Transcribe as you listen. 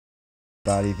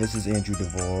Everybody, this is Andrew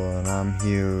DeVore, and I'm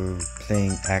here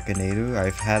playing Akinator.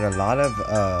 I've had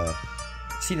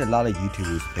seen a lot of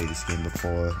YouTubers play this game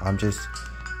before. I'm just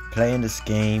playing this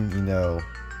game, you know.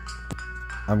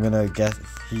 I'm gonna guess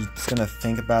he's gonna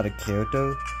think about a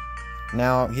character.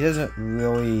 Now, he doesn't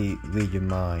really read your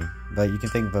mind, but you can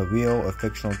think of a real or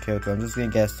fictional character. I'm just gonna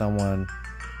guess someone,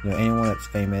 you know, anyone that's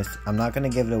famous. I'm not gonna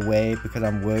give it away because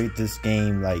I'm worried this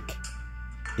game, like,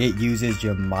 it uses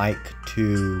your mic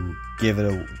to give it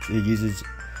a,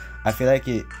 I feel like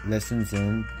it listens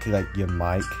in to, like, your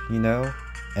mic, you know,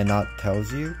 and not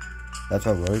tells you. That's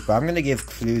what worries. But I'm gonna give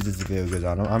clues as the video goes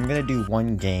on. I'm gonna do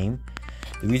one game.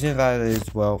 The reason for that is,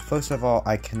 well, first of all,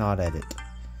 I cannot edit.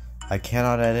 I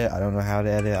don't know how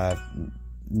to edit. I have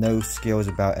no skills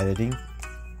about editing.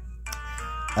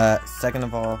 Second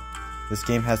of all, this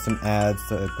game has some ads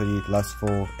that are pretty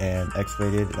lustful and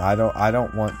X-rated. I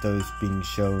don't want those being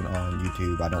shown on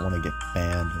YouTube. I don't want to get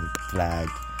banned or flagged.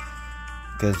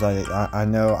 Because I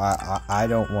know I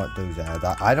don't want those ads.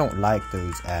 I don't like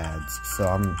those ads. So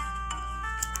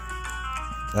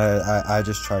I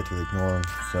just try to ignore them.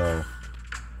 So,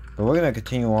 but we're gonna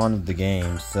continue on with the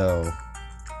game. So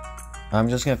I'm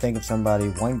just gonna think of somebody,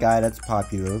 one guy that's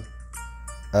popular.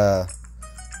 Just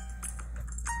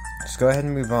go ahead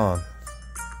and move on.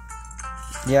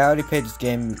 Yeah, I already played this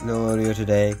game a little earlier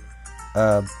today.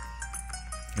 I'm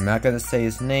not gonna say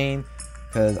his name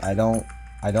because I don't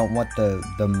want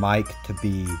the mic to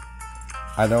be.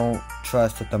 I don't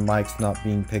trust that the mic's not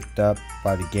being picked up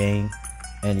by the game,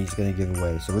 and he's gonna give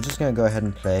away. So we're just gonna go ahead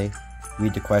and play.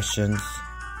 Read the questions.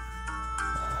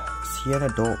 Is he an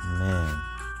adult man?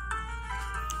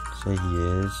 Say he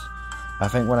is. I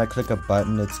think when I click a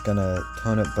button, it's gonna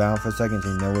turn it brown for a second, so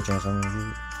you know which answer I'm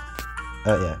gonna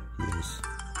give. Yeah, he is.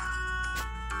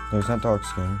 No, he's not dark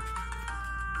skin.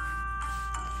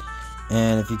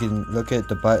 And if you can look at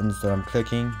the buttons that I'm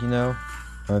clicking, you know,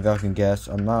 maybe I can guess.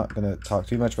 I'm not gonna talk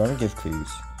too much, but I'm gonna give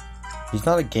clues. He's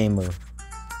not a gamer.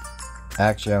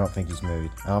 Actually, I don't think he's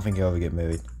married. I don't think he'll ever get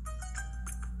married.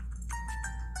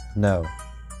 No.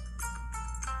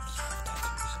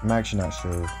 I'm actually not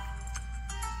sure.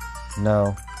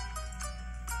 No.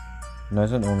 No,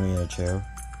 he's not only in a chair.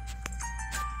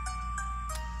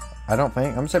 I don't think.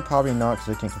 I'm gonna say probably not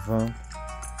because I can't confirm.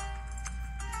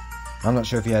 I'm not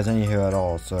sure if he has any hair at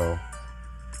all, so.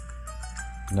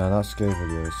 No, not scary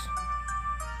videos.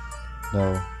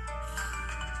 No.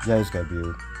 Yeah, he's got a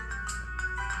beard.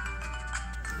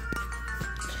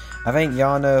 I think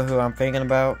y'all know who I'm thinking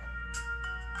about.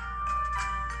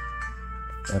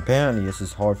 And apparently, this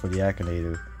is hard for the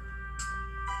Akinator.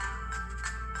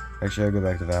 Actually, I'll go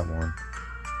back to that one.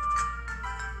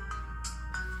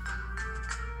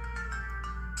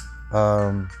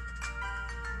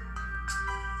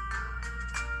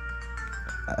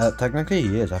 Technically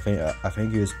he is. I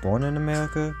think he was born in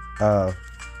America. So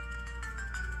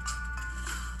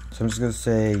I'm just gonna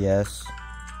say yes.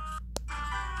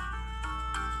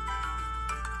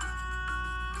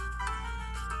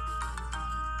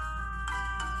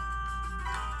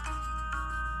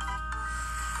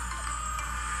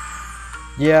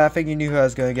 Yeah, I think you knew who I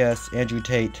was gonna guess. Andrew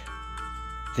Tate.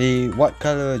 What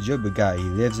color is your guy? He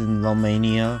lives in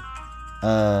Romania.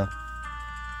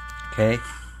 Okay.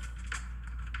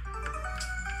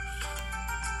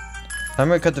 I'm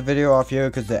gonna cut the video off here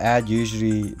because the ad is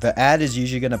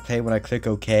usually gonna play when I click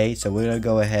OK. So we're gonna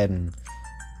go ahead and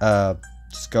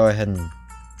just go ahead and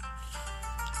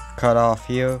cut off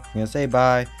here. I'm gonna say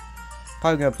bye.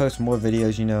 Probably gonna post more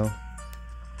videos, you know.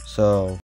 So